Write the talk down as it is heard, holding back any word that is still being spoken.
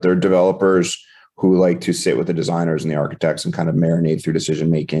They're developers who like to sit with the designers and the architects and kind of marinate through decision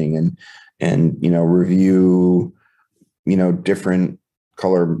making and review different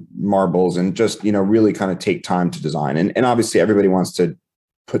color marbles and just really kind of take time to design. And obviously everybody wants to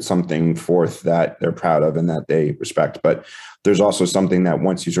put something forth that they're proud of and that they respect. But there's also something that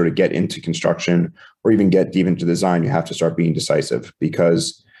once you sort of get into construction or even get deep into design, you have to start being decisive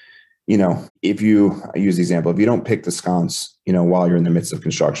because, if you, I use the example, if you don't pick the sconce, while you're in the midst of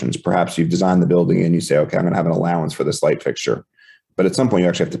constructions, perhaps you've designed the building and you say, okay, I'm going to have an allowance for this light fixture. But at some point you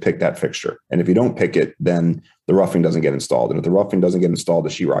actually have to pick that fixture. And if you don't pick it, then the roughing doesn't get installed. And if the roughing doesn't get installed, the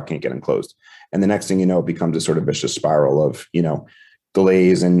sheetrock can't get enclosed. And the next thing you know, it becomes a sort of vicious spiral of,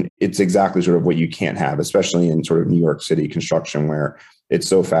 delays. And it's exactly sort of what you can't have, especially in sort of New York City construction, where it's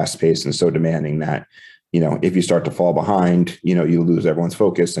so fast paced and so demanding that, if you start to fall behind, you lose everyone's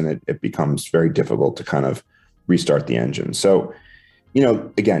focus and it becomes very difficult to kind of restart the engine. So,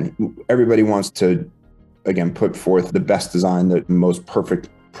 again, everybody wants to, put forth the best design, the most perfect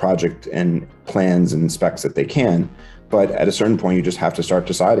project and plans and specs that they can. But at a certain point, you just have to start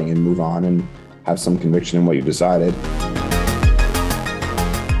deciding and move on and have some conviction in what you've decided.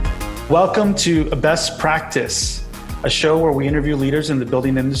 Welcome to Best Practice, a show where we interview leaders in the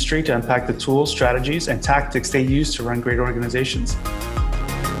building industry to unpack the tools, strategies, and tactics they use to run great organizations.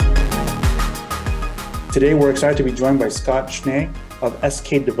 Today, we're excited to be joined by Scott Schnee of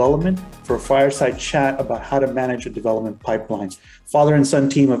SK Development for a fireside chat about how to manage a development pipeline. Father and son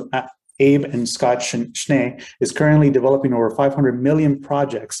team of Abe and Scott Schnee is currently developing over 500 million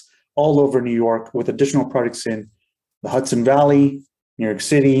projects all over New York, with additional projects in the Hudson Valley, New York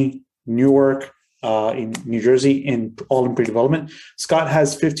City, Newark, in New Jersey, all in pre-development. Scott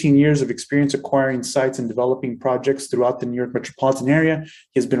has 15 years of experience acquiring sites and developing projects throughout the New York metropolitan area.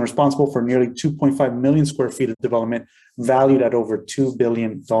 He has been responsible for nearly 2.5 million square feet of development, valued at over $2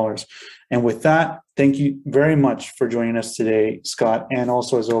 billion. And with that, thank you very much for joining us today, Scott, and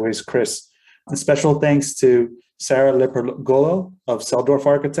also, as always, Chris. A special thanks to Sarah Lepergolo of Seldorf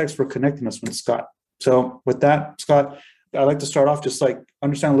Architects for connecting us with Scott. So with that, Scott, I'd like to start off just like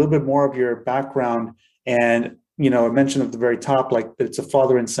understand a little bit more of your background. And, I mentioned at the very top, like it's a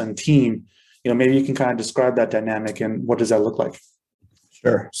father and son team. Maybe you can kind of describe that dynamic and what does that look like?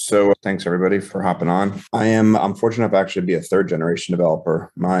 Sure. So thanks everybody for hopping on. I'm fortunate enough actually to be a third generation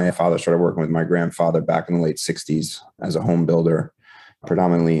developer. My father started working with my grandfather back in the late 60s as a home builder,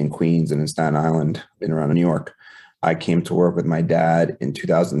 predominantly in Queens and in Staten Island, in around New York. I came to work with my dad in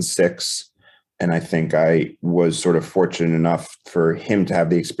 2006. And I think I was sort of fortunate enough for him to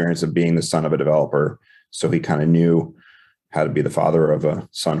have the experience of being the son of a developer. So he kind of knew how to be the father of a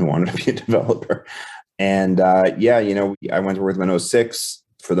son who wanted to be a developer. And I went to work with him in 06.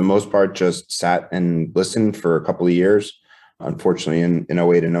 For the most part, just sat and listened for a couple of years. Unfortunately, in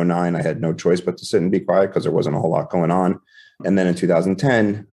 08 and 09, I had no choice but to sit and be quiet because there wasn't a whole lot going on. And then in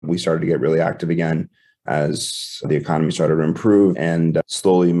 2010, we started to get really active again as the economy started to improve. And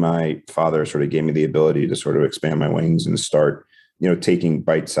slowly my father sort of gave me the ability to sort of expand my wings and start, taking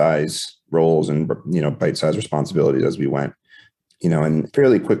bite-sized roles and, bite-sized responsibilities as we went, and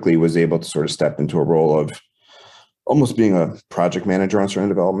fairly quickly was able to sort of step into a role of almost being a project manager on certain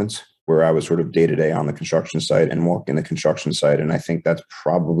developments where I was sort of day-to-day on the construction site and walking the construction site. And I think that's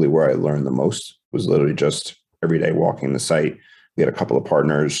probably where I learned the most, was literally just every day walking the site. We had a couple of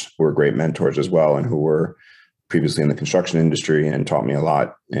partners who were great mentors as well and who were previously in the construction industry and taught me a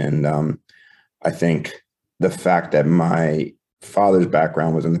lot. And I think the fact that my father's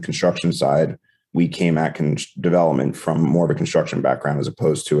background was in the construction side, we came at development from more of a construction background as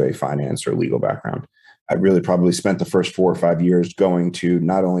opposed to a finance or legal background. I really probably spent the first 4 or 5 years going to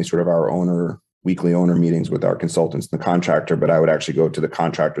not only sort of our weekly owner meetings with our consultants and the contractor, but I would actually go to the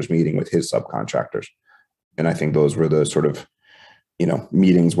contractor's meeting with his subcontractors. And I think those were the sort of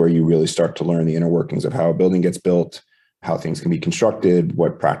meetings where you really start to learn the inner workings of how a building gets built, how things can be constructed,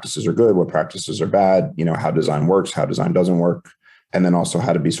 what practices are good, what practices are bad, how design works, how design doesn't work, and then also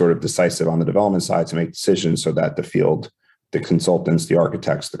how to be sort of decisive on the development side to make decisions so that the field, the consultants, the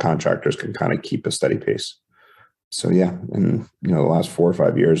architects, the contractors can kind of keep a steady pace. So yeah, and the last 4 or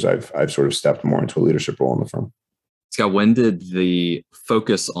 5 years, I've sort of stepped more into a leadership role in the firm. Scott, when did the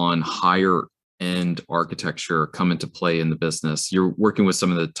focus on higher end architecture come into play in the business? You're working with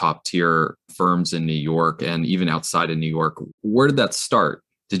some of the top tier firms in New York and even outside of New York. Where did that start?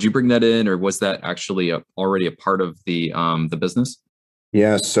 Did you bring that in, or was that actually already a part of the business?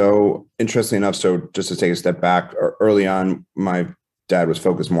 Yeah. So interestingly enough, so just to take a step back, early on, my dad was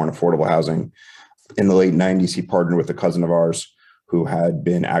focused more on affordable housing. In the late 90s, he partnered with a cousin of ours who had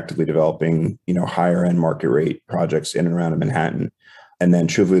been actively developing, higher end market rate projects in and around Manhattan. And then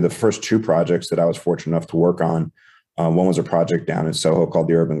truthfully, the first two projects that I was fortunate enough to work on, one was a project down in Soho called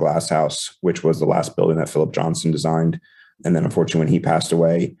the Urban Glass House, which was the last building that Philip Johnson designed. And then unfortunately, when he passed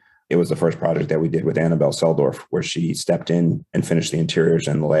away, it was the first project that we did with Annabelle Seldorf, where she stepped in and finished the interiors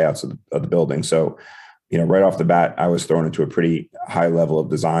and the layouts of the building. So, right off the bat, I was thrown into a pretty high level of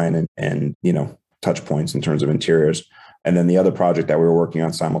design and touch points in terms of interiors. And then the other project that we were working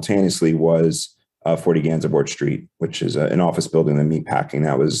on simultaneously was 40 Gansevoort Street, which is an office building in meatpacking.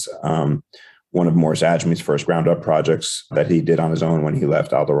 That was one of Morris Adjemi's first ground up projects that he did on his own when he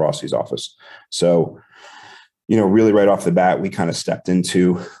left Aldo Rossi's office. So, really right off the bat, we kind of stepped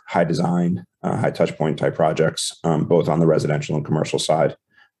into high design, high touch point type projects, both on the residential and commercial side.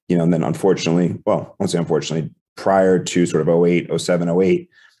 And then unfortunately, prior to sort of 08, 07, 08,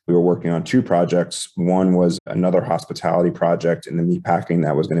 we were working on two projects. One was another hospitality project in the meatpacking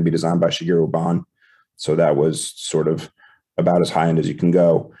that was going to be designed by Shigeru Ban. So that was sort of about as high end as you can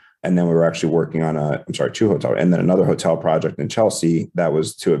go. And then we were actually working on two hotels, and then another hotel project in Chelsea that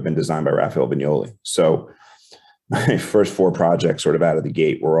was to have been designed by Raphael Vignoli. So my first four projects sort of out of the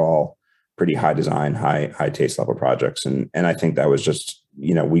gate were all pretty high design, high taste level projects. And I think that was just,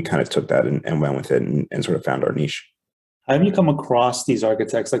 we kind of took that and went with it and sort of found our niche. How have you come across these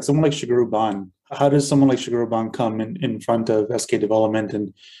architects? Like someone like Shigeru Ban, how does someone like Shigeru Ban come in front of SK Development?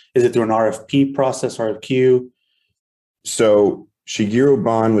 And is it through an RFP process, RFQ? So Shigeru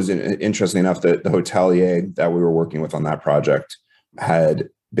Ban was interesting enough that the hotelier that we were working with on that project had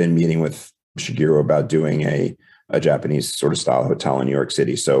been meeting with Shigeru about doing a Japanese sort of style hotel in New York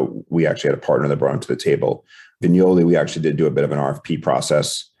City. So we actually had a partner that brought him to the table. Vignoli, we actually did do a bit of an RFP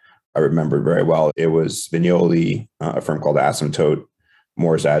process. I remember very well. It was Vignoli, a firm called Asymptote,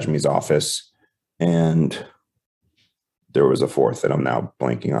 Morris Adjemi's office, and there was a fourth that I'm now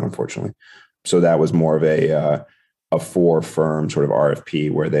blanking on, unfortunately. So that was more of a four-firm sort of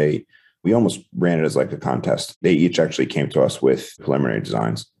RFP where we almost ran it as like a contest. They each actually came to us with preliminary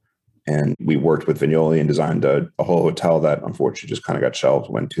designs. And we worked with Vignoli and designed a whole hotel that unfortunately just kind of got shelved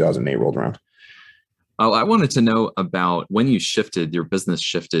when 2008 rolled around. I wanted to know about when your business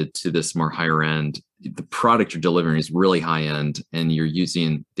shifted to this more higher end. The product you're delivering is really high end, and you're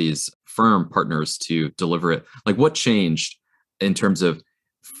using these firm partners to deliver it. Like, what changed in terms of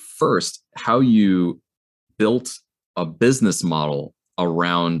first how you built a business model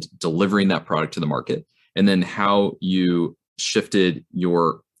around delivering that product to the market, and then how you shifted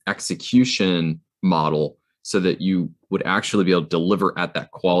your execution model so that you would actually be able to deliver at that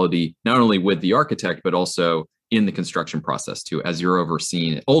quality, not only with the architect, but also in the construction process too, as you're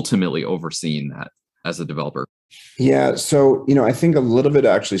ultimately overseeing that as a developer? Yeah. So, I think a little bit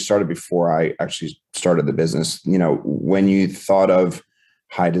actually started before I actually started the business. When you thought of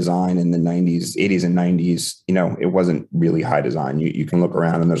high design in the 80s and 90s, it wasn't really high design. You can look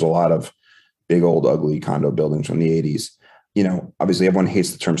around and there's a lot of big old ugly condo buildings from the 80s. Obviously everyone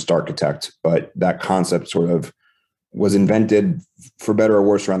hates the term starchitect, but that concept sort of was invented for better or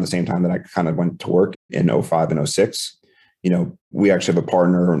worse around the same time that I kind of went to work in 05 and 06. We actually have a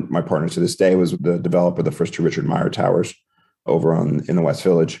partner. My partner to this day was the developer of the first two Richard Meier towers over in the West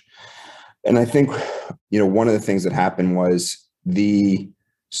Village. And I think, one of the things that happened was the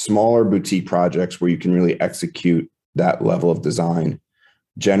smaller boutique projects where you can really execute that level of design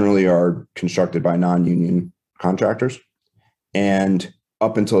generally are constructed by non-union contractors. And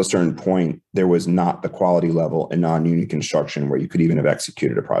up until a certain point, there was not the quality level in non-union construction where you could even have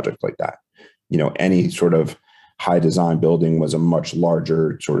executed a project like that. Any sort of high design building was a much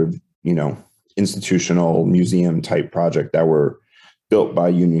larger sort of, institutional museum type project that were built by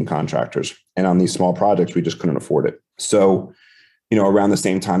union contractors. And on these small projects, we just couldn't afford it. So, around the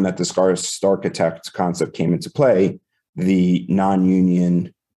same time that the Starchitect concept came into play, the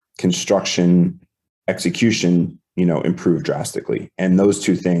non-union construction execution improved drastically. And those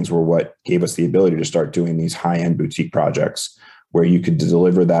two things were what gave us the ability to start doing these high-end boutique projects where you could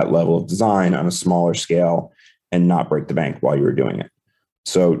deliver that level of design on a smaller scale and not break the bank while you were doing it.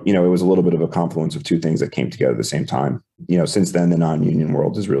 So, it was a little bit of a confluence of two things that came together at the same time. Since then, the non-union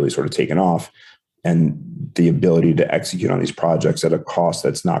world has really sort of taken off, and the ability to execute on these projects at a cost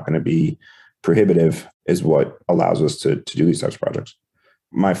that's not going to be prohibitive is what allows us to do these types of projects.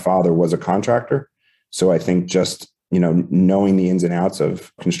 My father was a contractor. So I think just, knowing the ins and outs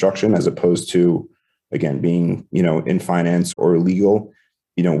of construction as opposed to, again, being, in finance or legal,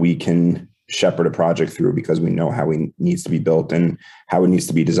 we can shepherd a project through because we know how it needs to be built and how it needs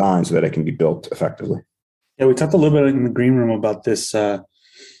to be designed so that it can be built effectively. Yeah, we talked a little bit in the green room about this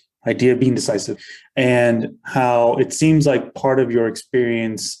idea of being decisive and how it seems like part of your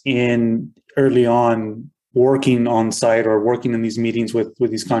experience in early on working on site or working in these meetings with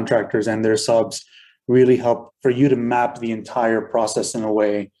these contractors and their subs really help for you to map the entire process in a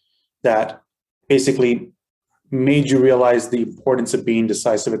way that basically made you realize the importance of being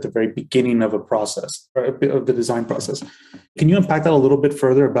decisive at the very beginning of a process, or of the design process? Can you unpack that a little bit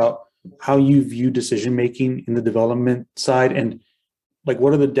further about how you view decision making in the development side, and like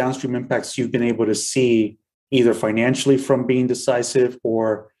what are the downstream impacts you've been able to see either financially from being decisive,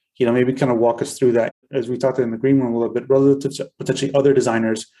 or maybe kind of walk us through that as we talked in the green room a little bit relative to potentially other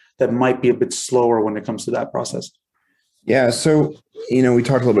designers that might be a bit slower when it comes to that process? Yeah. So, we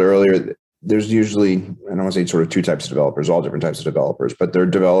talked a little bit earlier. There's usually, I don't want to say sort of two types of developers, all different types of developers, but there are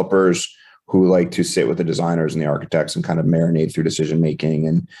developers who like to sit with the designers and the architects and kind of marinate through decision making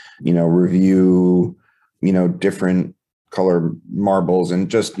and, review, different color marbles and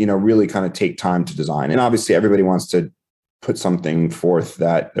just, really kind of take time to design. And obviously everybody wants to put something forth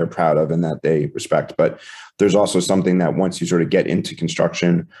that they're proud of and that they respect. But there's also something that once you sort of get into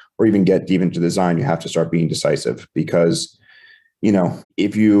construction or even get deep into design, you have to start being decisive because,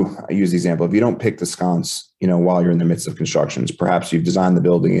 if you, I use the example, if you don't pick the sconce, while you're in the midst of constructions, perhaps you've designed the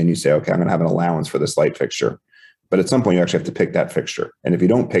building and you say, okay, I'm going to have an allowance for this light fixture. But at some point you actually have to pick that fixture. And if you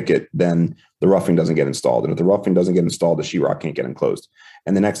don't pick it, then the roughing doesn't get installed. And if the roughing doesn't get installed, the sheetrock can't get enclosed.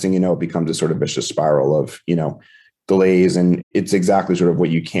 And the next thing you know, it becomes a sort of vicious spiral of, delays. And it's exactly sort of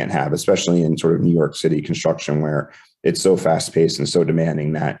what you can't have, especially in sort of New York City construction, where it's so fast paced and so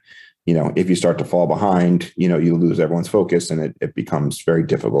demanding that, if you start to fall behind, you lose everyone's focus and it becomes very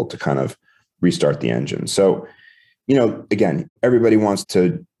difficult to kind of restart the engine. So, again, everybody wants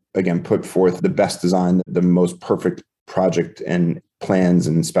to, put forth the best design, the most perfect project and plans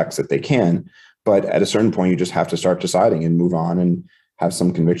and specs that they can. But at a certain point, you just have to start deciding and move on and have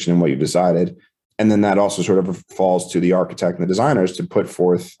some conviction in what you decided. And then that also sort of falls to the architect and the designers to put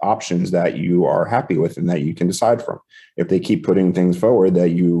forth options that you are happy with and that you can decide from. If they keep putting things forward that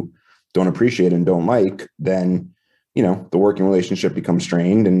you don't appreciate and don't like, then, the working relationship becomes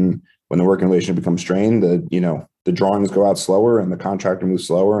strained. And when the working relationship becomes strained, the drawings go out slower and the contractor moves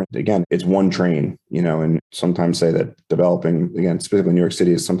slower. And again, it's one train, and sometimes say that developing, again, specifically in New York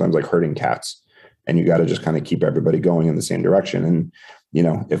City, is sometimes like herding cats. And you got to just kind of keep everybody going in the same direction. And,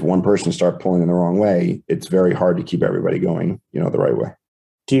 if one person starts pulling in the wrong way, it's very hard to keep everybody going, the right way.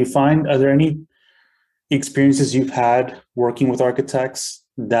 Do you find, are there any experiences you've had working with architects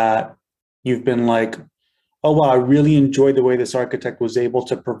that you've been like, oh, wow, I really enjoyed the way this architect was able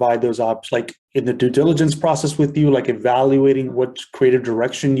to provide those options, like in the due diligence process with you, like evaluating what creative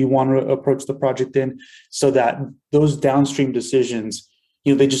direction you want to approach the project in, so that those downstream decisions,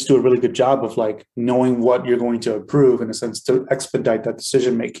 they just do a really good job of like knowing what you're going to approve in a sense to expedite that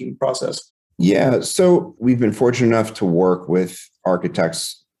decision-making process? Yeah. So we've been fortunate enough to work with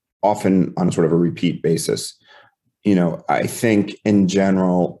architects often on a sort of a repeat basis. I think in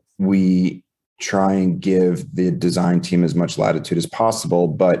general, we try and give the design team as much latitude as possible,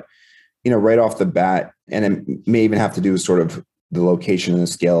 but, right off the bat, and it may even have to do with sort of the location and the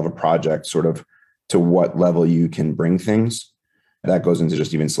scale of a project, sort of to what level you can bring things. That goes into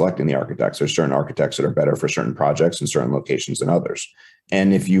just even selecting the architects. There's certain architects that are better for certain projects and certain locations than others.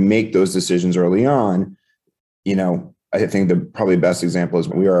 And if you make those decisions early on, I think the probably best example is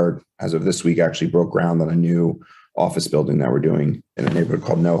we are, as of this week, actually broke ground on a new office building that we're doing in a neighborhood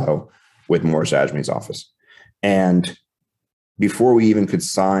called NoHo with Morris Ajami's office. And before we even could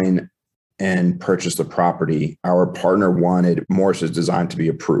sign and purchase the property, our partner wanted Morris's design to be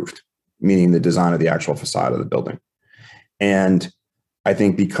approved, meaning the design of the actual facade of the building. And I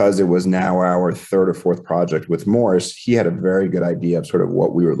think because it was now our third or fourth project with Morris, he had a very good idea of sort of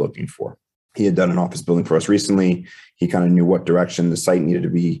what we were looking for. He had done an office building for us recently. He kind of knew what direction the site needed to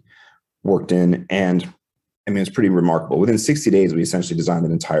be worked in. And it's pretty remarkable. Within 60 days, we essentially designed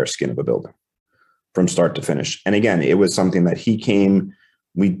an entire skin of a building from start to finish. And again, it was something that he came,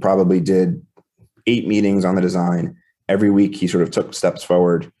 we probably did 8 meetings on the design. Every week, he sort of took steps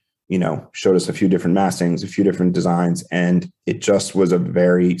forward, showed us a few different massings, a few different designs, and it just was a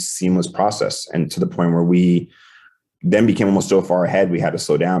very seamless process. And to the point where we then became almost so far ahead, we had to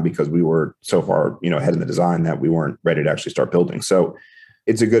slow down because we were so far, ahead in the design that we weren't ready to actually start building. So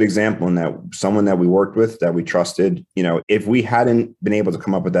it's a good example in that someone that we worked with, that we trusted, if we hadn't been able to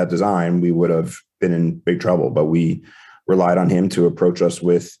come up with that design, we would have been in big trouble. But we relied on him to approach us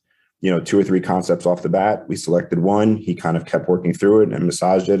with, 2 or 3 concepts off the bat. We selected one. He kind of kept working through it and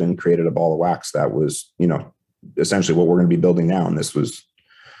massaged it and created a ball of wax that was, essentially what we're going to be building now. And this was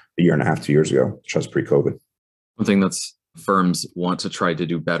a year and a half, 2 years ago, just pre-COVID. One thing that's firms want to try to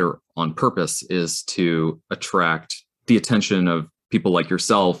do better on purpose is to attract the attention of people like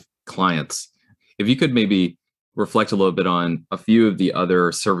yourself, clients. If you could maybe reflect a little bit on a few of the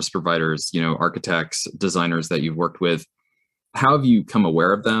other service providers, architects, designers that you've worked with, how have you come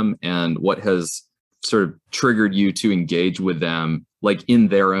aware of them and what has sort of triggered you to engage with them like in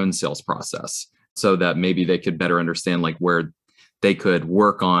their own sales process so that maybe they could better understand like where they could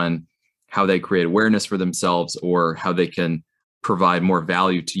work on how they create awareness for themselves or how they can provide more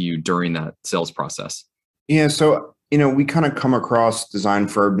value to you during that sales process? Yeah. So, we kind of come across design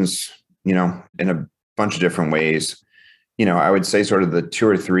firms, in a bunch of different ways. I would say sort of the two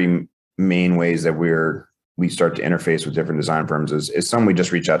or three main ways that we start to interface with different design firms is some we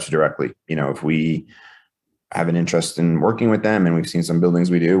just reach out to directly. If we have an interest in working with them and we've seen some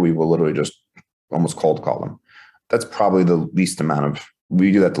buildings we do, we will literally just almost cold call them. That's probably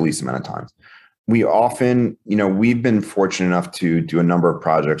we do that the least amount of times. We often, we've been fortunate enough to do a number of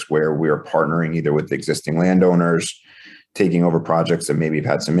projects where we are partnering either with existing landowners, taking over projects that maybe have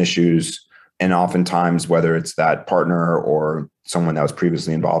had some issues. And oftentimes, whether it's that partner or someone that was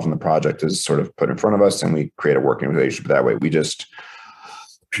previously involved in the project is sort of put in front of us and we create a working relationship that way. A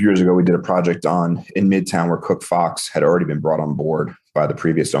few years ago, we did a project in Midtown where Cook Fox had already been brought on board by the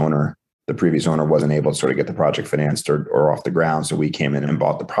previous owner. The previous owner wasn't able to sort of get the project financed or off the ground. So we came in and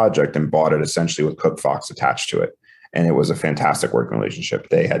bought the project and bought it essentially with Cook Fox attached to it. And it was a fantastic working relationship.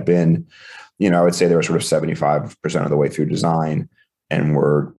 They had been, I would say they were sort of 75% of the way through design and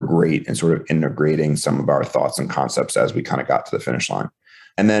were great in sort of integrating some of our thoughts and concepts as we kind of got to the finish line.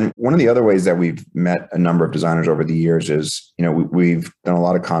 And then one of the other ways that we've met a number of designers over the years is, we've done a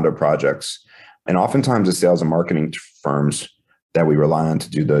lot of condo projects, and oftentimes the sales and marketing firms that we rely on to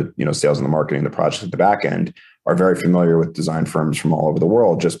do the, sales and the marketing, the projects at the back end are very familiar with design firms from all over the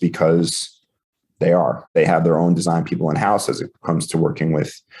world just because they have their own design people in house as it comes to working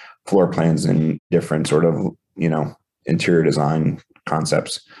with floor plans and different sort of, interior design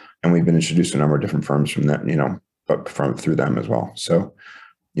concepts. And we've been introduced to a number of different firms from that, but through them as well. So,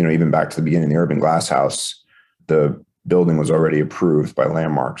 even back to the beginning, the Urban Glass House, the building was already approved by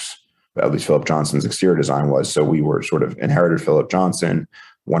Landmarks. At least Philip Johnson's exterior design was. So we were sort of inherited Philip Johnson.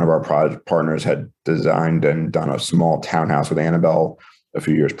 One of our partners had designed and done a small townhouse with Annabelle a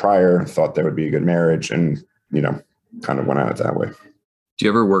few years prior, thought that would be a good marriage and, kind of went at it that way. Do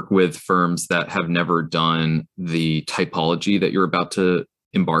you ever work with firms that have never done the typology that you're about to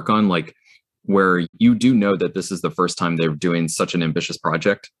embark on? Like where you do know that this is the first time they're doing such an ambitious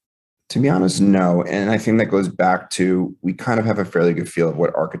project? To be honest, no. And I think that goes back to, we kind of have a fairly good feel of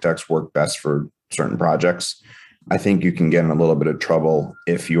what architects work best for certain projects. I think you can get in a little bit of trouble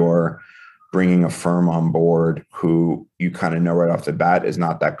if you're bringing a firm on board who you kind of know right off the bat is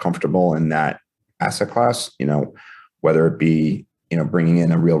not that comfortable in that asset class, whether it be, bringing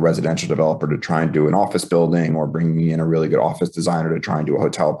in a real residential developer to try and do an office building or bringing in a really good office designer to try and do a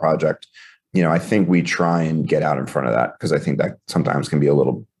hotel project. I think we try and get out in front of that because I think that sometimes can be a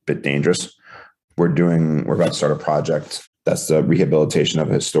little bit dangerous. We're about to start a project that's the rehabilitation of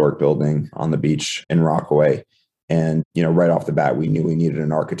a historic building on the beach in Rockaway. And, right off the bat, we knew we needed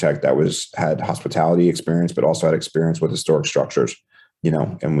an architect that had hospitality experience, but also had experience with historic structures,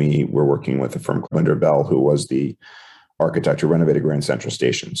 and we were working with a firm called Linder Bell, who was the architect who renovated Grand Central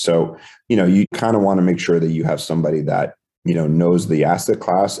Station. So, you kind of want to make sure that you have somebody that, knows the asset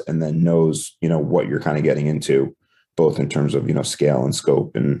class and then knows, what you're kind of getting into, both in terms of, scale and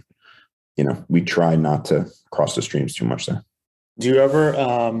scope. And, we try not to cross the streams too much there. Do you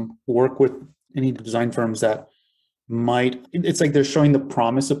ever work with any design firms that it's like they're showing the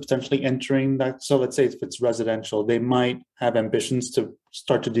promise of potentially entering that? So let's say if it's residential, they might have ambitions to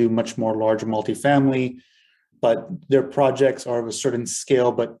start to do much more large multifamily, but their projects are of a certain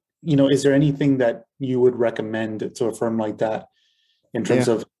scale. But, is there anything that you would recommend to a firm like that in terms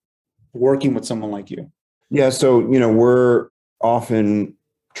of working with someone like you? Yeah. So, we're often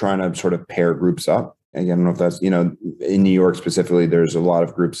trying to sort of pair groups up. Again, I don't know if that's, in New York specifically, there's a lot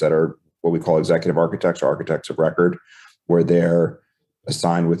of groups that are what we call executive architects or architects of record, where they're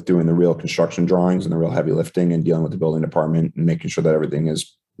assigned with doing the real construction drawings and the real heavy lifting and dealing with the building department and making sure that everything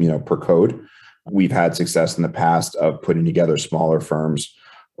is, per code. We've had success in the past of putting together smaller firms,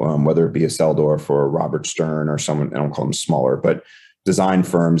 whether it be a Seldorf or a Robert Stern or someone, I don't call them smaller, but design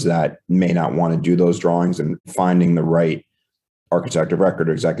firms that may not want to do those drawings, and finding the right architect of record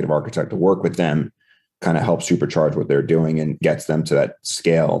or executive architect to work with them kind of helps supercharge what they're doing and gets them to that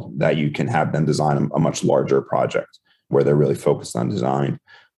scale that you can have them design a much larger project where they're really focused on design.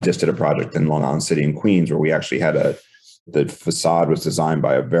 Just did a project in Long Island City in Queens where we actually had the facade was designed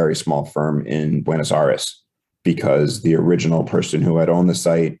by a very small firm in Buenos Aires, because the original person who had owned the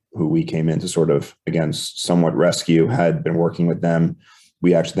site, who we came in to sort of, again, somewhat rescue, had been working with them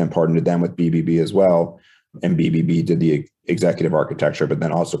we actually then partnered them with BBB as well. And BBB did the executive architecture, but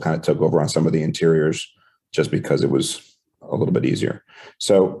then also kind of took over on some of the interiors just because it was a little bit easier.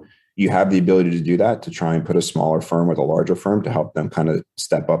 So you have the ability to do that, to try and put a smaller firm with a larger firm to help them kind of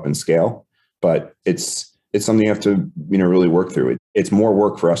step up and scale. But it's something you have to, really work through. It's more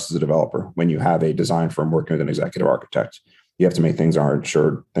work for us as a developer when you have a design firm working with an executive architect. You have to make things aren't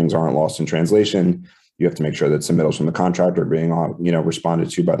lost in translation. You have to make sure that submittals from the contractor are being responded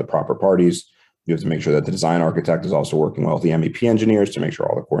to by the proper parties. You have to make sure that the design architect is also working well with the MEP engineers to make sure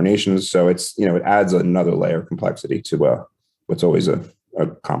all the coordinations. So it's, it adds another layer of complexity to what's always a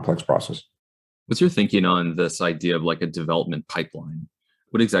complex process. What's your thinking on this idea of like a development pipeline?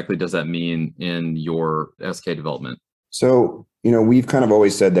 What exactly does that mean in your SK development? So, we've kind of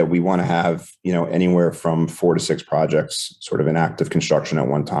always said that we want to have, anywhere from 4 to 6 projects sort of in active construction at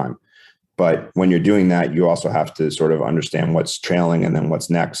one time. But when you're doing that, you also have to sort of understand what's trailing and then what's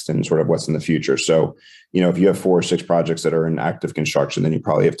next and sort of what's in the future. So, if you have 4 or 6 projects that are in active construction, then you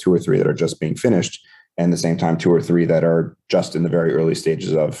probably have 2 or 3 that are just being finished. And at the same time, 2 or 3 that are just in the very early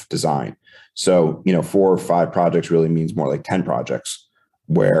stages of design. So, 4 or 5 projects really means more like 10 projects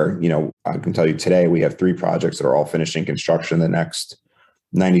where, I can tell you today, we have 3 projects that are all finishing construction in the next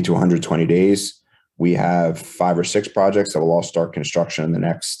 90 to 120 days. We have 5 or 6 projects that will all start construction in the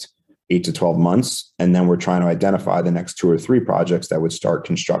next 8 to 12 months. And then we're trying to identify the next 2 or 3 projects that would start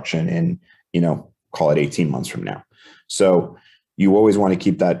construction in, call it 18 months from now. So you always want to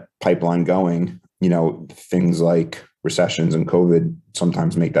keep that pipeline going. Things like recessions and COVID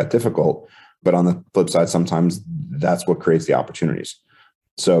sometimes make that difficult. But on the flip side, sometimes that's what creates the opportunities.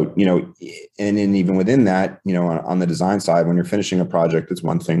 So, and then even within that, on the design side, when you're finishing a project, it's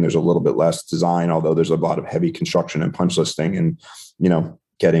one thing. There's a little bit less design, although there's a lot of heavy construction and punch listing and,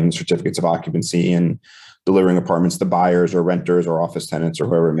 getting certificates of occupancy and delivering apartments to buyers or renters or office tenants or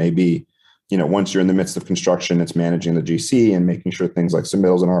whoever it may be. Once you're in the midst of construction, it's managing the GC and making sure things like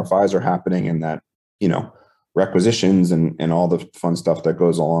submittals and RFIs are happening and that, requisitions and all the fun stuff that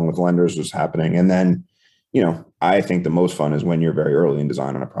goes along with lenders is happening. And then, I think the most fun is when you're very early in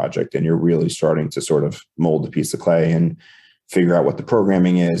design on a project and you're really starting to sort of mold the piece of clay and figure out what the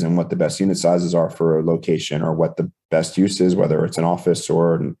programming is and what the best unit sizes are for a location or what the best use is, whether it's an office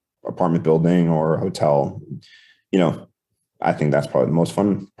or an apartment building or a hotel. I think that's probably the most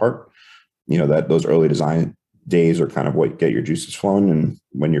fun part, that those early design days are kind of what get your juices flowing and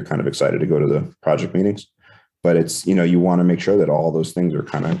when you're kind of excited to go to the project meetings. But it's, you want to make sure that all those things are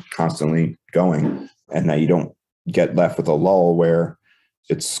kind of constantly going and that you don't get left with a lull where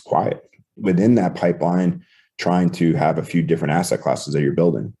it's quiet. Within that pipeline, trying to have a few different asset classes that you're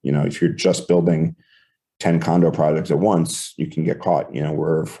building. If you're just building 10 condo projects at once, you can get caught.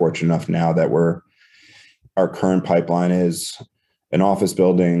 We're fortunate enough now that our current pipeline is an office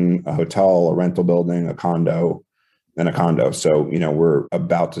building, a hotel, a rental building, a condo, and a condo. So, we're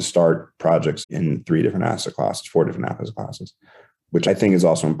about to start projects in 4 different asset classes, which I think is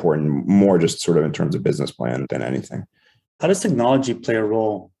also important, more just sort of in terms of business plan than anything. How does technology play a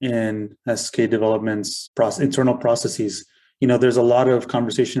role in SK Development's internal processes? There's a lot of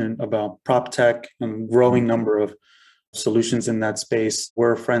conversation about prop tech and growing number of solutions in that space.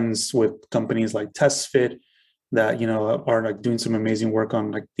 We're friends with companies like TestFit that, are like doing some amazing work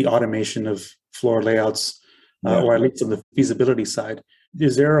on like the automation of floor layouts, or at least on the feasibility side.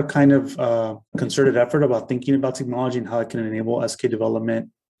 Is there a kind of concerted effort about thinking about technology and how it can enable SK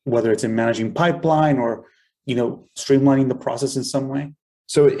Development, whether it's in managing pipeline or streamlining the process in some way?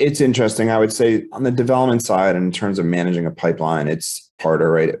 So it's interesting. I would say on the development side, in terms of managing a pipeline, it's harder,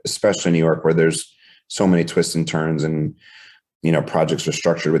 right? Especially in New York, where there's so many twists and turns and, projects are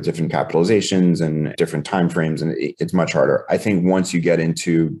structured with different capitalizations and different timeframes, and it's much harder. I think once you get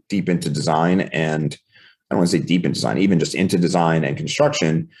deep into design, and I don't want to say deep in design, even just into design and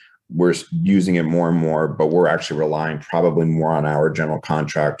construction, we're using it more and more, but we're actually relying probably more on our general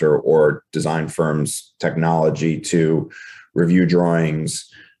contractor or design firm's technology to review drawings.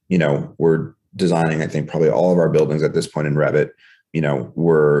 We're designing, I think, probably all of our buildings at this point in Revit.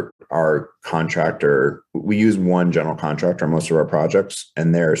 Our contractor, we use one general contractor on most of our projects,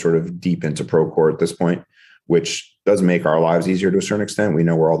 and they're sort of deep into Procore at this point, which does make our lives easier to a certain extent. We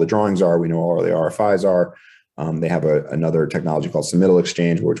know where all the drawings are. We know where all the RFIs are. They have another technology called Submittal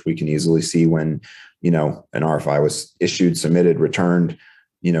Exchange, which we can easily see when, an RFI was issued, submitted, returned.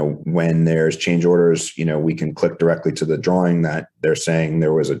 When there's change orders, we can click directly to the drawing that they're saying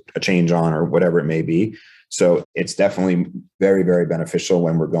there was a change on or whatever it may be. So it's definitely very, very beneficial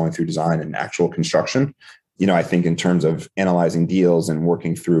when we're going through design and actual construction. I think in terms of analyzing deals and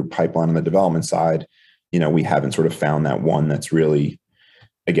working through pipeline on the development side, we haven't sort of found that one that's really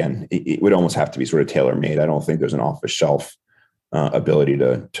again, it would almost have to be sort of tailor made. I don't think there's an off the shelf ability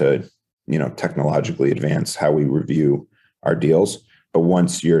to technologically advance how we review our deals. But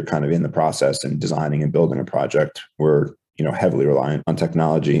once you're kind of in the process and designing and building a project, we're heavily reliant on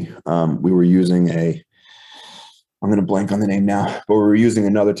technology. We were using I'm going to blank on the name now, but we were using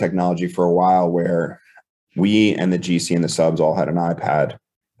another technology for a while where we and the GC and the subs all had an iPad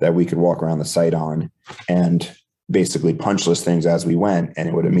that we could walk around the site on and basically punch list things as we went, and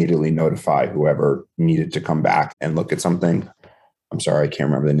it would immediately notify whoever needed to come back and look at something. I'm sorry, I can't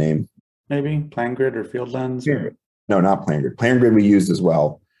remember the name. Maybe PlanGrid or FieldLens? Or... No, not PlanGrid. PlanGrid we used as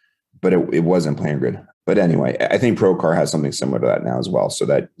well, but it wasn't PlanGrid. But anyway, I think Procar has something similar to that now as well, so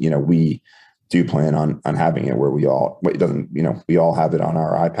that we do plan on having it where we all have it on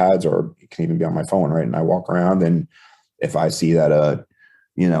our iPads, or it can even be on my phone, right? And I walk around, and if I see that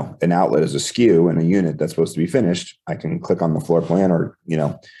an outlet is askew in a unit that's supposed to be finished, I can click on the floor plan, or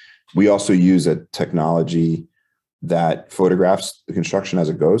we also use a technology that photographs the construction as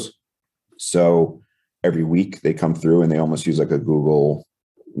it goes. So every week they come through and they almost use like a Google,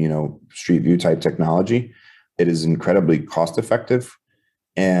 Street View type technology. It is incredibly cost effective.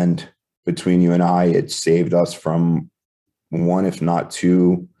 And between you and I, it saved us from one, if not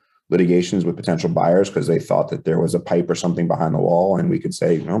two, litigations with potential buyers because they thought that there was a pipe or something behind the wall. And we could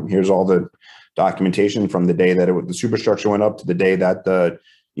say, here's all the documentation from the day that the superstructure went up to the day that the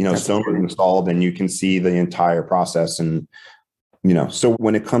stone was installed, and you can see the entire process. And so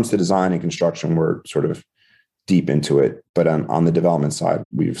when it comes to design and construction, we're sort of deep into it, but on the development side,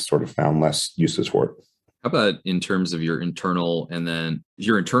 we've sort of found less uses for it. How about in terms of your internal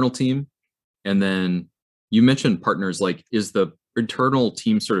team? And then you mentioned partners. Like, is the internal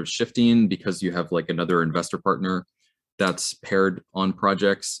team sort of shifting because you have like another investor partner that's paired on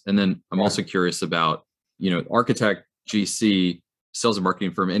projects? And then I'm also curious about, architect, GC, sales and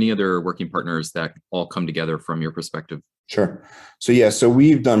marketing firm, any other working partners that all come together from your perspective? Sure. So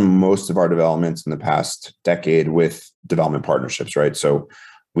we've done most of our developments in the past decade with development partnerships, right? So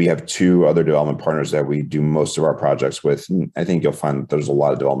we have two other development partners that we do most of our projects with. And I think you'll find that there's a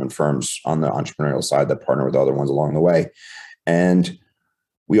lot of development firms on the entrepreneurial side that partner with other ones along the way. And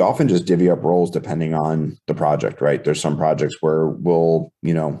we often just divvy up roles depending on the project, right? There's some projects where we'll,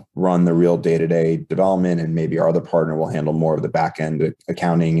 run the real day-to-day development, and maybe our other partner will handle more of the back end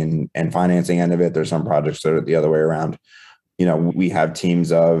accounting and financing end of it. There's some projects that are the other way around. We have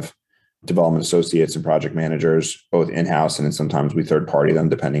teams of development associates and project managers, both in-house, and then sometimes we third party them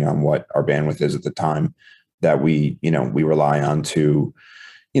depending on what our bandwidth is at the time, that we rely on to,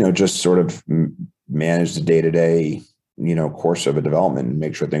 just sort of manage the day-to-day course of a development and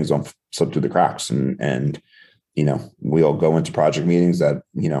make sure things don't slip through the cracks. And we'll go into project meetings that,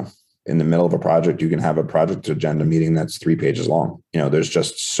 in the middle of a project, you can have a project agenda meeting that's 3 pages long. There's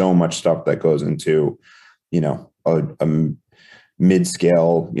just so much stuff that goes into, a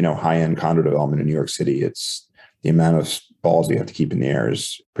mid-scale, high-end condo development in New York City. It's the amount of balls you have to keep in the air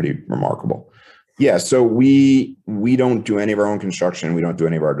is pretty remarkable. Yeah. So we don't do any of our own construction. We don't do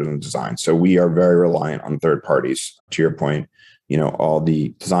any of our own design. So we are very reliant on third parties. To your point, all the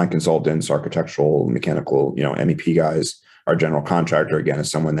design consultants, architectural, mechanical, MEP guys. Our general contractor, again, is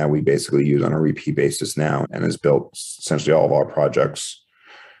someone that we basically use on a repeat basis now and has built essentially all of our projects,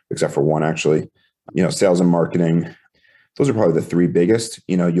 except for one, actually. Sales and marketing. Those are probably the three biggest.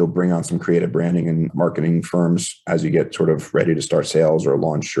 You'll bring on some creative branding and marketing firms as you get sort of ready to start sales or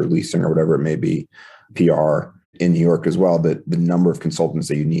launch or leasing or whatever it may be. PR in New York as well. The number of consultants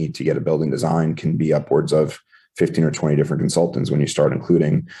that you need to get a building design can be upwards of 15 or 20 different consultants when you start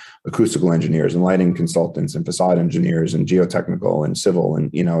including acoustical engineers and lighting consultants and facade engineers and geotechnical and civil. And,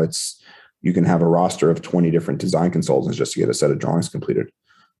 you can have a roster of 20 different design consultants just to get a set of drawings completed.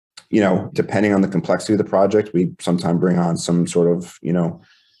 Depending on the complexity of the project, we sometimes bring on some sort of,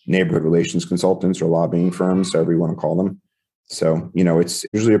 neighborhood relations consultants or lobbying firms, however you want to call them. So, it's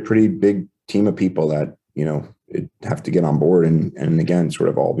usually a pretty big team of people that, have to get on board and again, sort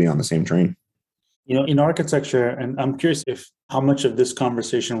of all be on the same train. In architecture, and I'm curious how much of this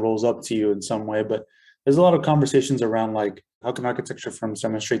conversation rolls up to you in some way, but there's a lot of conversations around like, how can architecture firms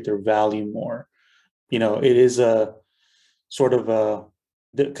demonstrate their value more? It is a sort of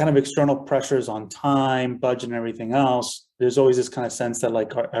the kind of external pressures on time, budget, and everything else. There's always this kind of sense that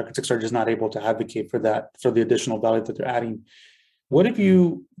like architects are just not able to advocate for that, for the additional value that they're adding. What have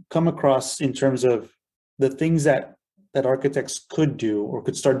you come across in terms of the things that architects could do or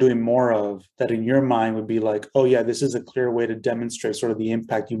could start doing more of that in your mind would be like, oh yeah, this is a clear way to demonstrate sort of the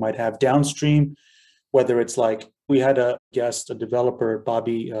impact you might have downstream, whether it's like, we had a guest, a developer,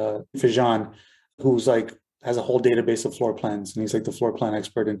 Bobby Fijan, who's like has a whole database of floor plans, and he's like the floor plan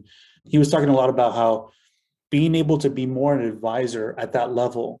expert. And he was talking a lot about how being able to be more an advisor at that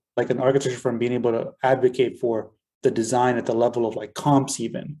level, like an architecture firm being able to advocate for the design at the level of like comps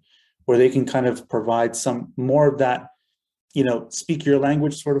even, where they can kind of provide some more of that, speak your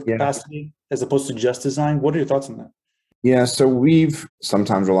language sort of capacity as opposed to just design. What are your thoughts on that? Yeah, so we've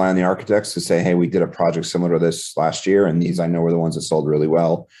sometimes rely on the architects to say, hey, we did a project similar to this last year, and these I know were the ones that sold really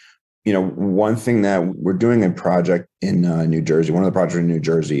well. One thing that we're doing a project in New Jersey, one of the projects in New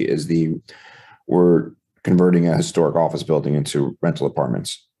Jersey is we're converting a historic office building into rental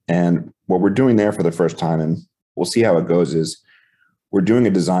apartments. And what we're doing there for the first time, and we'll see how it goes, is we're doing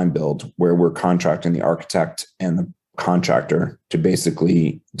a design build where we're contracting the architect and the contractor to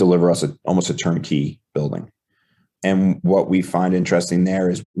basically deliver us almost a turnkey building. And what we find interesting there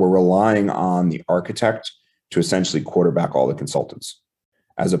is we're relying on the architect to essentially quarterback all the consultants,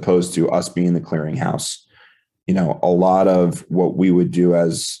 as opposed to us being the clearinghouse. A lot of what we would do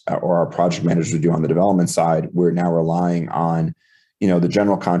or our project managers would do on the development side, we're now relying on, the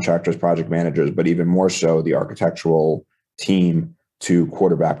general contractors, project managers, but even more so the architectural team to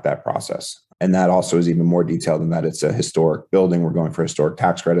quarterback that process. And that also is even more detailed in that it's a historic building. We're going for historic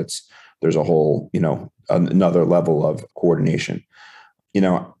tax credits. There's a whole, another level of coordination. It's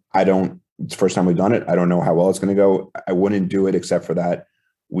the first time we've done it. I don't know how well it's going to go. I wouldn't do it except for that.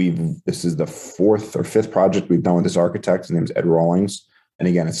 This is the fourth or fifth project we've done with this architect. His name is Ed Rawlings. And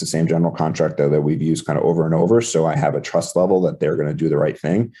again, it's the same general contractor that we've used kind of over and over. So I have a trust level that they're going to do the right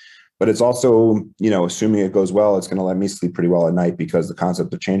thing. But it's also, assuming it goes well, it's going to let me sleep pretty well at night because the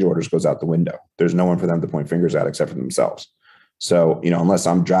concept of change orders goes out the window. There's no one for them to point fingers at except for themselves. So, unless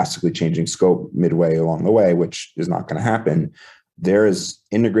I'm drastically changing scope midway along the way, which is not going to happen, they're as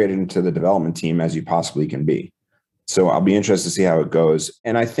integrated into the development team as you possibly can be. So I'll be interested to see how it goes.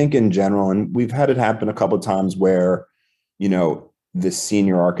 And I think in general, and we've had it happen a couple of times where, the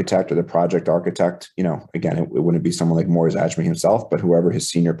senior architect or the project architect, again, it wouldn't be someone like Morris Ajmi himself, but whoever his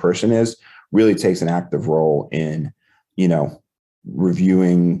senior person is, really takes an active role in,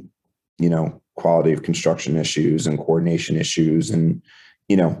 reviewing, quality of construction issues and coordination issues, and,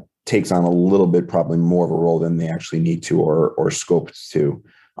 takes on a little bit, probably more of a role than they actually need to or scoped to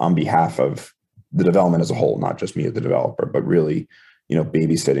on behalf of the development as a whole, not just me as the developer, but really,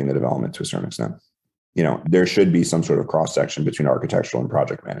 babysitting the development to a certain extent. There should be some sort of cross section between architectural and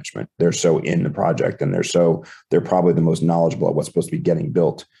project management. They're so in the project and they're probably the most knowledgeable of what's supposed to be getting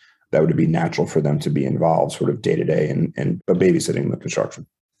built. That would be natural for them to be involved sort of day to day and babysitting the construction.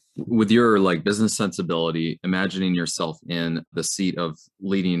 With your business sensibility, imagining yourself in the seat of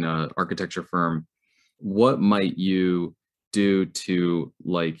leading an architecture firm, what might you do to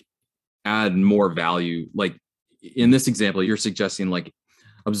add more value? Like in this example, you're suggesting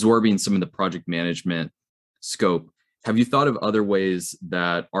absorbing some of the project management scope. Have you thought of other ways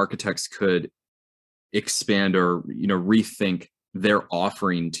that architects could expand or, rethink their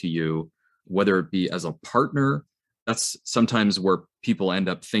offering to you, whether it be as a partner? That's sometimes where people end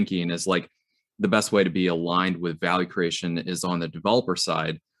up thinking is the best way to be aligned with value creation is on the developer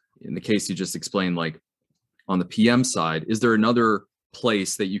side. In the case you just explained, on the PM side, is there another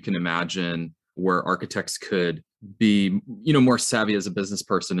place that you can imagine where architects could be, more savvy as a business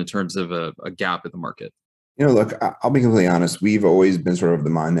person in terms of a gap in the market? Look, I'll be completely honest. We've always been sort of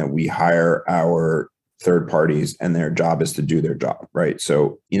the mind that we hire our third parties and their job is to do their job, right?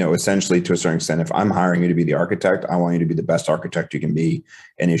 So, essentially to a certain extent, if I'm hiring you to be the architect, I want you to be the best architect you can be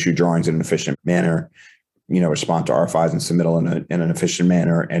and issue drawings in an efficient manner, respond to RFIs and submittal in an efficient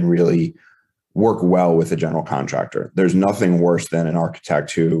manner and really work well with the general contractor. There's nothing worse than an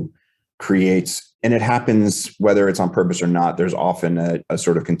architect who creates, and it happens whether it's on purpose or not, there's often a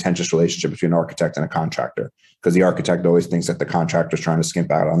sort of contentious relationship between an architect and a contractor because the architect always thinks that the contractor is trying to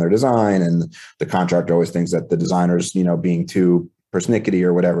skimp out on their design and the contractor always thinks that the designer's, being too persnickety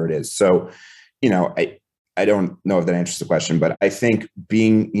or whatever it is. So, I don't know if that answers the question, but I think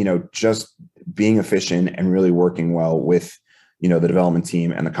being, just being efficient and really working well with, the development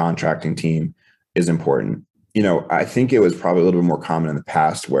team and the contracting team is important. I think it was probably a little bit more common in the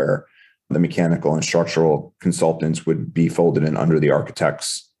past where the mechanical and structural consultants would be folded in under the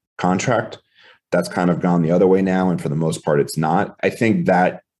architect's contract. That's kind of gone the other way now. And for the most part, it's not. I think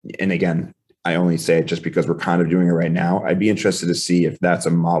that, and again, I only say it just because we're kind of doing it right now. I'd be interested to see if that's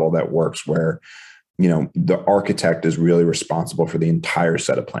a model that works where, the architect is really responsible for the entire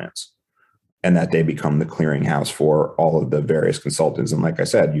set of plans and that they become the clearinghouse for all of the various consultants. And like I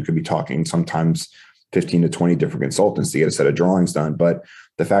said, you could be talking sometimes 15 to 20 different consultants to get a set of drawings done. But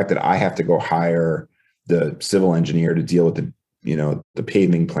the fact that I have to go hire the civil engineer to deal with the the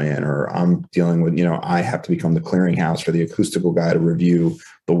paving plan, or I'm dealing with, I have to become the clearinghouse for the acoustical guy to review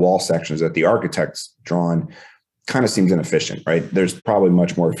the wall sections that the architect's drawn, kind of seems inefficient, right? There's probably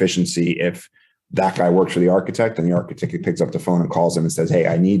much more efficiency if that guy works for the architect and the architect picks up the phone and calls him and says, hey,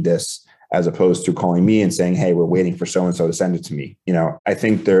 I need this, as opposed to calling me and saying, hey, we're waiting for so-and-so to send it to me. I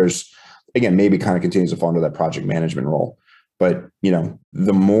think there's, again, maybe kind of continues to fall into that project management role. But,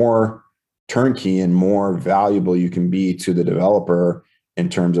 the more turnkey and more valuable you can be to the developer in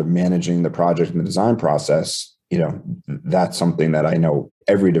terms of managing the project and the design process, that's something that I know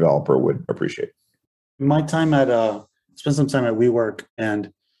every developer would appreciate. My time spent some time at WeWork,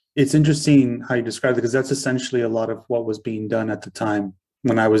 and it's interesting how you described it, because that's essentially a lot of what was being done at the time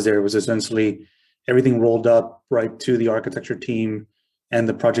when I was there. It was essentially everything rolled up right to the architecture team and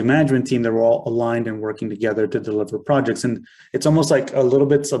the project management team that were all aligned and working together to deliver projects. And it's almost like a little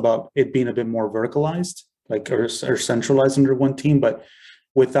bit about it being a bit more verticalized, or centralized under one team, but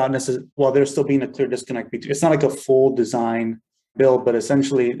without necessarily, while there's still being a clear disconnect between, it's not like a full design build, but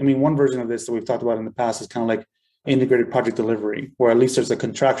essentially, one version of this that we've talked about in the past is kind of like integrated project delivery, where at least there's a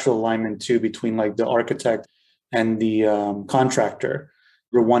contractual alignment too between like the architect and the contractor,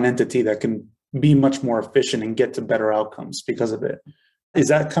 or one entity that can be much more efficient and get to better outcomes because of it. Is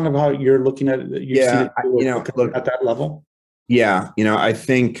that kind of how you're looking at it? Look, at that level? Yeah. I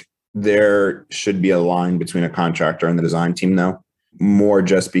think there should be a line between a contractor and the design team, though, more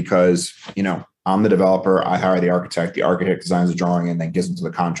just because, I'm the developer, I hire the architect designs a drawing and then gives them to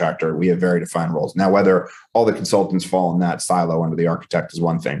the contractor. We have very defined roles. Now, whether all the consultants fall in that silo under the architect is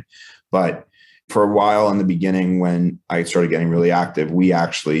one thing. But for a while in the beginning, when I started getting really active, we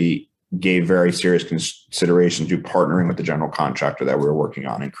actually gave very serious consideration to partnering with the general contractor that we were working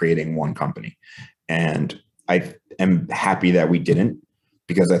on and creating one company. And I am happy that we didn't,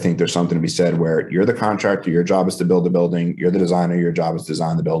 because I think there's something to be said where you're the contractor, your job is to build the building, you're the designer, your job is to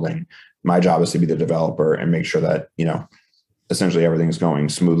design the building. My job is to be the developer and make sure that, essentially everything is going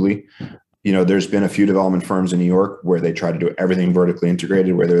smoothly. There's been a few development firms in New York where they try to do everything vertically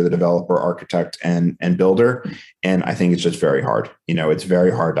integrated, where they're the developer, architect, and builder. And I think it's just very hard. It's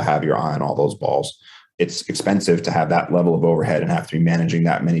very hard to have your eye on all those balls. It's expensive to have that level of overhead and have to be managing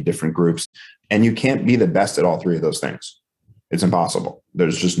that many different groups. And you can't be the best at all three of those things. It's impossible.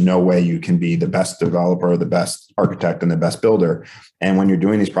 There's just no way you can be the best developer, the best architect, and the best builder. And when you're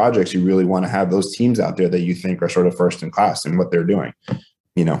doing these projects, you really want to have those teams out there that you think are sort of first in class in what they're doing.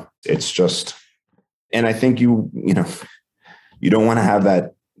 It's just, and I think you don't want to have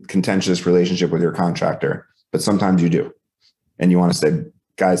that contentious relationship with your contractor, but sometimes you do. And you want to say,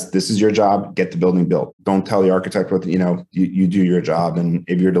 guys, this is your job, get the building built. Don't tell the architect what, you do your job. And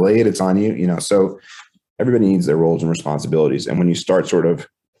if you're delayed, it's on you, so everybody needs their roles and responsibilities. And when you start sort of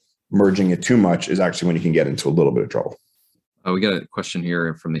merging it too much is actually when you can get into a little bit of trouble. We got a question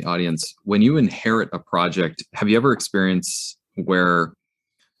here from the audience. When you inherit a project, have you ever experienced where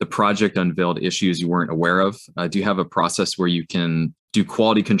the project unveiled issues you weren't aware of? Do you have a process where you can do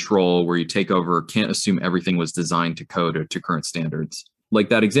quality control, where you take over, can't assume everything was designed to code or to current standards? Like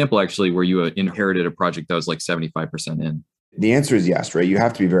that example, actually, where you inherited a project that was like 75% in. The answer is yes, right? You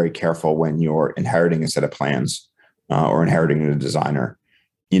have to be very careful when you're inheriting a set of plans or inheriting a designer.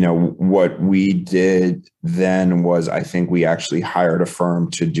 What we did then was, I think we actually hired a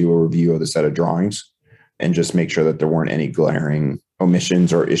firm to do a review of the set of drawings and just make sure that there weren't any glaring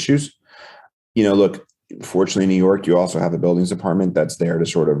omissions or issues. Look, fortunately in New York, you also have a buildings department that's there to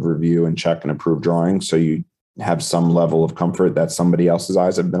sort of review and check and approve drawings. So you have some level of comfort that somebody else's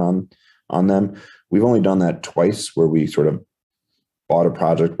eyes have been on them. We've only done that twice, where we sort of bought a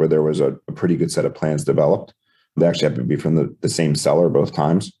project where there was a pretty good set of plans developed. They actually have to be from the same seller both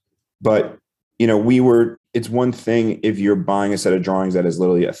times. But, it's one thing if you're buying a set of drawings that is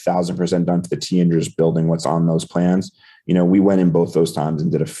literally 1,000% done to the T and you're just building what's on those plans. We went in both those times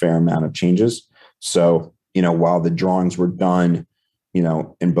and did a fair amount of changes. So, while the drawings were done,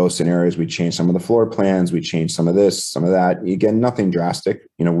 in both scenarios, we changed some of the floor plans, we changed some of this, some of that. Again, nothing drastic.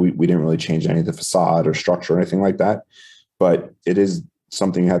 We didn't really change any of the facade or structure or anything like that. But it is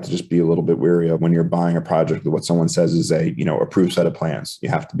something you have to just be a little bit wary of when you're buying a project with what someone says is a, approved set of plans. You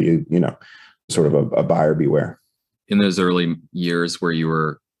have to be, sort of a buyer beware. In those early years where you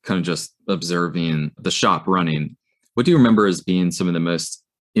were kind of just observing the shop running, what do you remember as being some of the most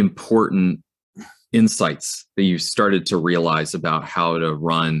important insights that you started to realize about how to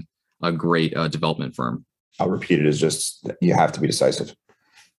run a great development firm? I'll repeat it, is just you have to be decisive.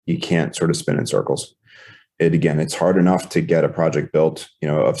 You can't sort of spin in circles. It's hard enough to get a project built,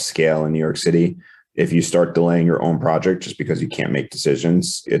 of scale in New York City. If you start delaying your own project just because you can't make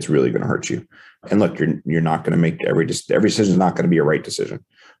decisions, it's really going to hurt you. And look, you're not going to make every decision is not going to be a right decision,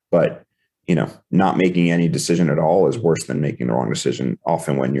 but not making any decision at all is worse than making the wrong decision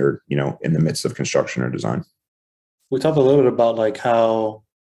often when you're, in the midst of construction or design. We talked a little bit about like how,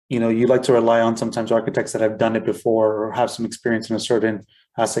 you like to rely on sometimes architects that have done it before or have some experience in a certain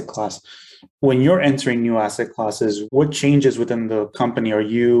asset class. When you're entering new asset classes, what changes within the company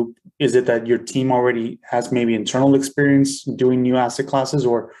is it that your team already has maybe internal experience doing new asset classes,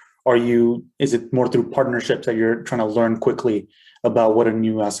 or is it more through partnerships that you're trying to learn quickly about what a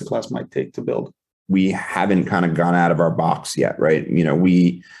new asset class might take to build? We haven't kind of gone out of our box yet, right?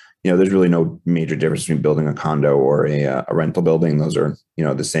 There's really no major difference between building a condo or a rental building. Those are,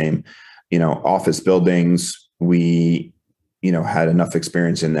 the same. Office buildings, we, had enough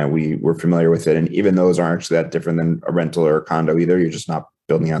experience in that we were familiar with it. And even those aren't actually that different than a rental or a condo either. You're just not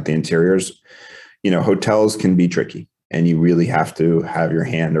building out the interiors. Hotels can be tricky and you really have to have your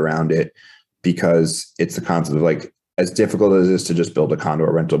hand around it because it's the concept of like, as difficult as it is to just build a condo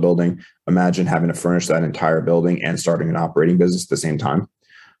or rental building, imagine having to furnish that entire building and starting an operating business at the same time.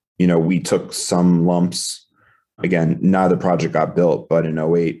 We took some lumps. Again, neither project got built, but in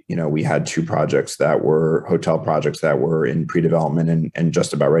 2008, we had two projects that were hotel projects that were in pre-development and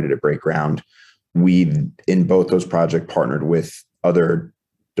just about ready to break ground. We, in both those projects, partnered with other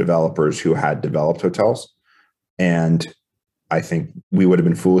developers who had developed hotels. And I think we would have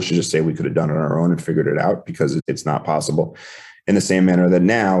been foolish to just say we could have done it on our own and figured it out because it's not possible. In the same manner that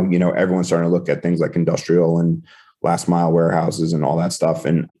now, everyone's starting to look at things like industrial and last mile warehouses and all that stuff.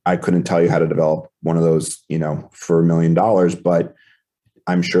 And I couldn't tell you how to develop one of those, for $1 million, but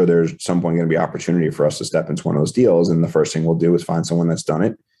I'm sure there's some point going to be opportunity for us to step into one of those deals. And the first thing we'll do is find someone that's done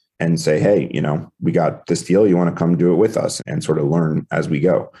it and say, hey, we got this deal. You want to come do it with us and sort of learn as we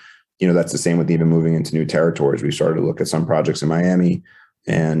go. That's the same with even moving into new territories. We started to look at some projects in Miami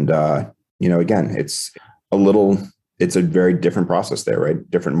and, again, it's a very different process there, right?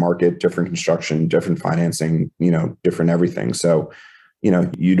 Different market, different construction, different financing, different everything. So,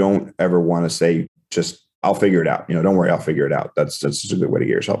 you don't ever want to say, just, I'll figure it out. Don't worry, I'll figure it out. That's just a good way to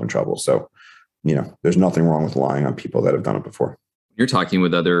get yourself in trouble. So, there's nothing wrong with relying on people that have done it before. You're talking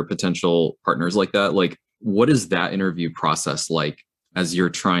with other potential partners like that. Like, what is that interview process like as you're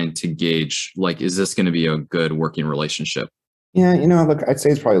trying to gauge, like, is this going to be a good working relationship? Yeah, look, I'd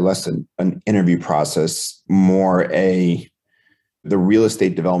say it's probably less than an interview process, more the real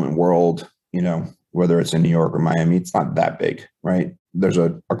estate development world, whether it's in New York or Miami, it's not that big, right? There's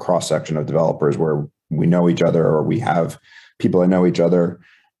a cross section of developers where we know each other or we have people that know each other.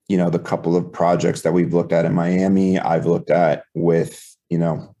 The couple of projects that we've looked at in Miami, I've looked at with,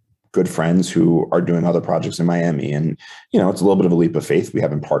 good friends who are doing other projects in Miami. And, it's a little bit of a leap of faith. We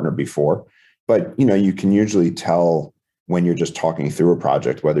haven't partnered before, but, you can usually tell when you're just talking through a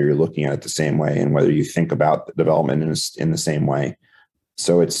project, whether you're looking at it the same way and whether you think about the development in the same way.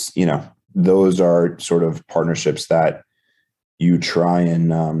 So it's, those are sort of partnerships that you try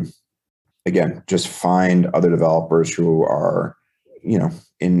and, again, just find other developers who are, in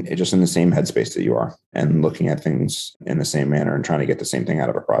the same headspace that you are and looking at things in the same manner and trying to get the same thing out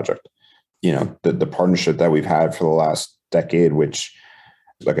of a project. The partnership that we've had for the last decade, which,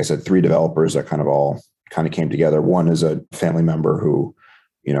 like I said, 3 developers that kind of came together. One is a family member who,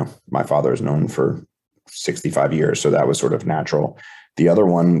 my father has known for 65 years. So that was sort of natural. The other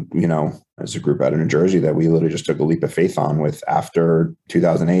one, is a group out of New Jersey that we literally just took a leap of faith on with after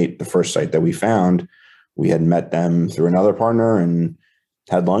 2008, the first site that we found. We had met them through another partner and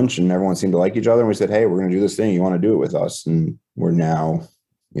had lunch and everyone seemed to like each other. And we said, hey, we're going to do this thing. You want to do it with us? And we're now,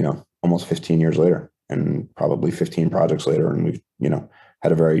 almost 15 years later and probably 15 projects later. And we've,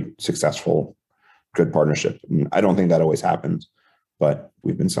 had a very successful, good partnership. And I don't think that always happens, but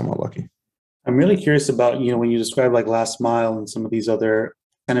we've been somewhat lucky. I'm really curious about, when you describe like last mile and some of these other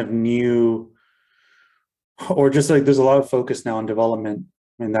kind of new, or just like there's a lot of focus now on development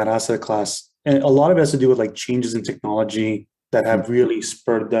in that asset class. And a lot of it has to do with like changes in technology that have really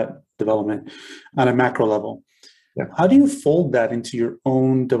spurred that development on a macro level. Yeah. How do you fold that into your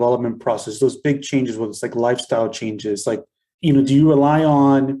own development process? Those big changes, whether it's like lifestyle changes, like, do you rely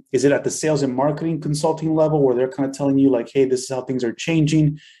on, is it at the sales and marketing consulting level where they're kind of telling you like, hey, this is how things are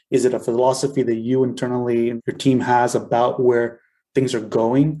changing? Is it a philosophy that you internally and your team has about where things are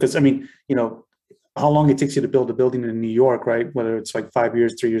going? Because how long it takes you to build a building in New York, right? Whether it's like 5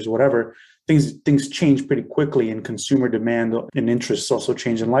 years, 3 years, whatever, things change pretty quickly and consumer demand and interests also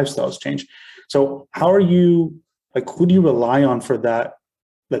change and lifestyles change. So how are you, like, who do you rely on for that,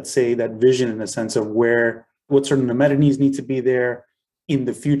 let's say that vision in the sense of what certain amenities need to be there in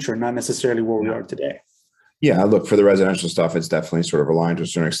the future, not necessarily where we are today? Yeah, look, for the residential stuff, it's definitely sort of relying to a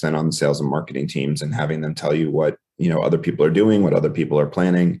certain extent on the sales and marketing teams and having them tell you what, other people are doing, what other people are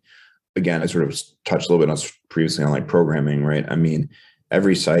planning. Again, I sort of touched a little bit on previously on like programming, right? I mean,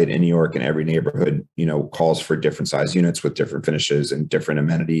 every site in New York and every neighborhood, calls for different size units with different finishes and different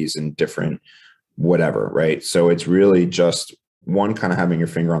amenities and different whatever, right? So it's really just one, kind of having your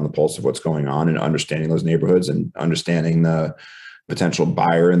finger on the pulse of what's going on and understanding those neighborhoods and understanding the potential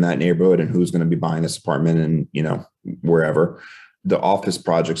buyer in that neighborhood and who's going to be buying this apartment and, wherever. The office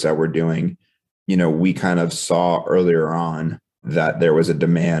projects that we're doing, we kind of saw earlier on that there was a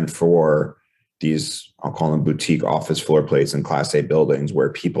demand for these, I'll call them boutique office floor plates in Class A buildings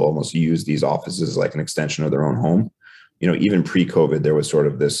where people almost use these offices like an extension of their own home. Even pre-COVID, there was sort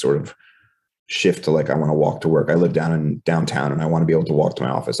of this sort of shift to like, I want to walk to work. I live down in downtown and I want to be able to walk to my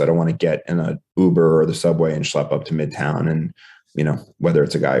office. I don't want to get in an Uber or the subway and schlep up to Midtown. And, whether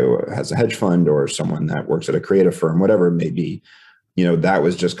it's a guy who has a hedge fund or someone that works at a creative firm, whatever it may be, that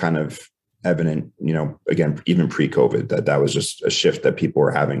was just kind of evident, again, even pre-COVID, that was just a shift that people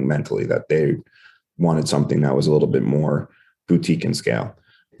were having mentally, that they wanted something that was a little bit more boutique in scale.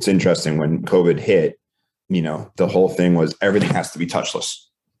 It's interesting when COVID hit, the whole thing was everything has to be touchless,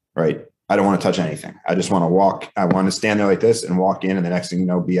 right? I don't want to touch anything. I just want to walk. I want to stand there like this and walk in and the next thing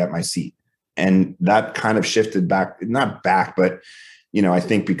be at my seat. And that kind of shifted back, not back, but, I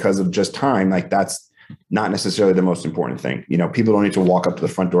think because of just time, like that's not necessarily the most important thing. People don't need to walk up to the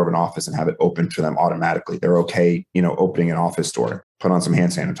front door of an office and have it open to them automatically. They're okay, opening an office door, put on some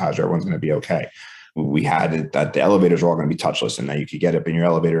hand sanitizer. Everyone's going to be okay. We had it that the elevators are all going to be touchless and that you could get up in your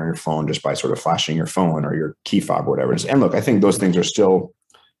elevator on your phone just by sort of flashing your phone or your key fob or whatever it is. And look, I think those things are still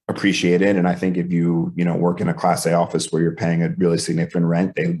appreciated. And I think if you, work in a Class A office where you're paying a really significant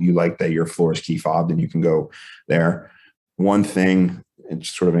rent, you like that your floor is key fobbed and you can go there. One thing, it's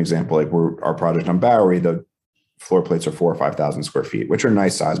sort of an example, like our project on Bowery, the floor plates are 4,000 or 5,000 square feet, which are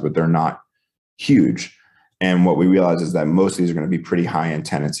nice size, but they're not huge. And what we realize is that most of these are going to be pretty high-end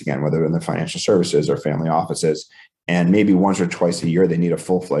tenants, again, whether in the financial services or family offices. And maybe once or twice a year, they need a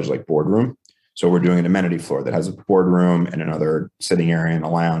full-fledged like boardroom. So we're doing an amenity floor that has a boardroom and another sitting area and a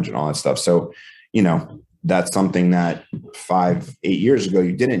lounge and all that stuff. So, that's something that 5-8 years ago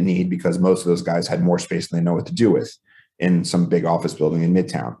you didn't need because most of those guys had more space than they know what to do with in some big office building in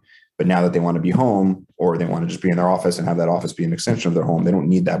Midtown. But now that they want to be home or they want to just be in their office and have that office be an extension of their home, they don't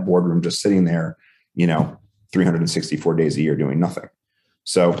need that boardroom just sitting there, 364 days a year doing nothing.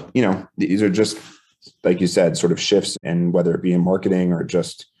 So, these are just, like you said, sort of shifts, and whether it be in marketing or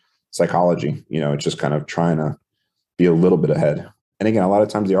just psychology, it's just kind of trying to be a little bit ahead. And again, a lot of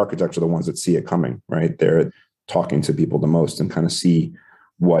times the architects are the ones that see it coming, right? They're talking to people the most and kind of see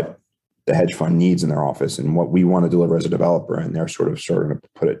what the hedge fund needs in their office and what we want to deliver as a developer. And they're sort of starting to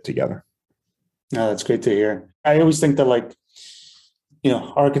put it together. No, that's great to hear. I always think that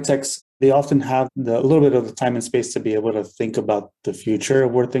architects, they often have a little bit of the time and space to be able to think about the future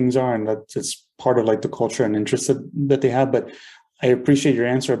of where things are. And that's it's part of like the culture and interest that they have. But I appreciate your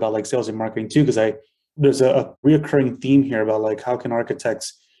answer about like sales and marketing too, because there's a reoccurring theme here about like how can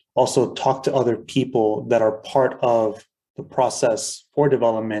architects also talk to other people that are part of the process for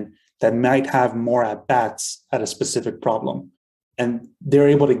development that might have more at bats at a specific problem. And they're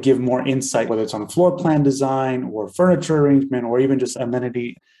able to give more insight, whether it's on floor plan design or furniture arrangement, or even just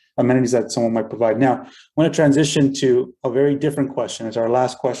amenities that someone might provide. Now, I want to transition to a very different question. It's our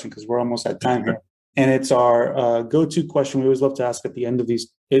last question because we're almost at time here. And it's our go-to question we always love to ask at the end of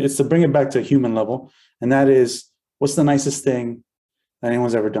these. It's to bring it back to a human level. And that is, what's the nicest thing that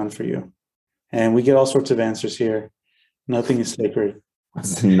anyone's ever done for you? And we get all sorts of answers here. Nothing is sacred.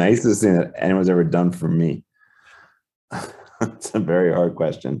 What's the nicest thing that anyone's ever done for me? It's a very hard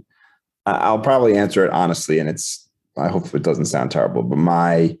question. I'll probably answer it honestly, and I hope it doesn't sound terrible, but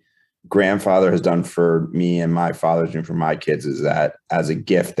my grandfather has done for me and my father's doing for my kids is that as a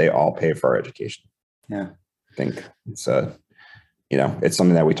gift, they all pay for our education. Yeah. I think it's it's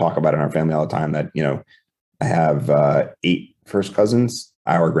something that we talk about in our family all the time that, I have 8 first cousins.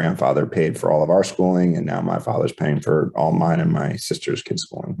 Our grandfather paid for all of our schooling, and now my father's paying for all mine and my sister's kids'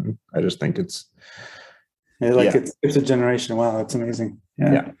 schooling. And I just think it's a generation. Wow, that's amazing.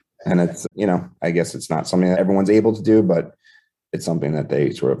 Yeah. And it's, I guess it's not something that everyone's able to do, but it's something that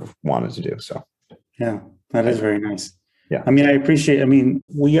they sort of wanted to do. So, yeah, that is very nice. Yeah.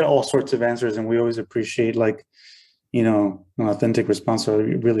 We get all sorts of answers, and we always appreciate an authentic response. So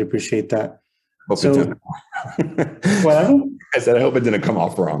we really appreciate that. I said, I hope it didn't come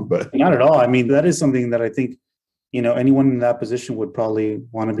off wrong, but not at all. That is something that I think, anyone in that position would probably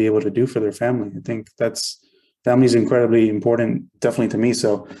want to be able to do for their family. I think family is incredibly important, definitely to me.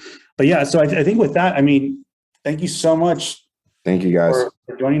 So, but yeah, so I think with that, Thank you so much Thank you, guys.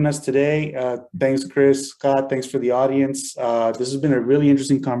 for joining us today. Thanks, Chris, Scott. Thanks for the audience. This has been a really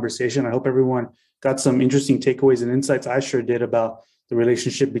interesting conversation. I hope everyone got some interesting takeaways and insights. I sure did, about the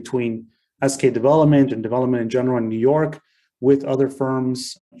relationship between SK Development and development in general in New York with other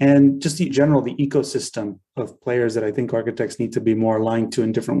firms, and just in general, the ecosystem of players that I think architects need to be more aligned to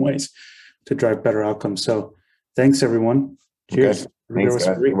in different ways to drive better outcomes. So thanks, everyone. Cheers. Okay. Thanks,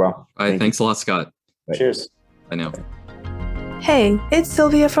 guys. Well, All right. Thanks a lot, Scott. Cheers. I know. Hey, it's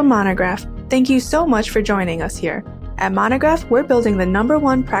Sylvia from Monograph. Thank you so much for joining us here. At Monograph, we're building the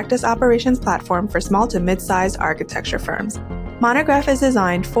 #1 practice operations platform for small to mid-sized architecture firms. Monograph is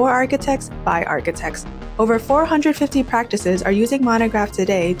designed for architects by architects. Over 450 practices are using Monograph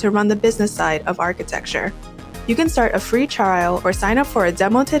today to run the business side of architecture. You can start a free trial or sign up for a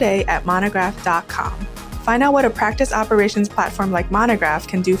demo today at monograph.com. Find out what a practice operations platform like Monograph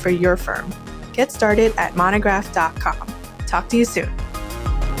can do for your firm. Get started at monograph.com. Talk to you soon.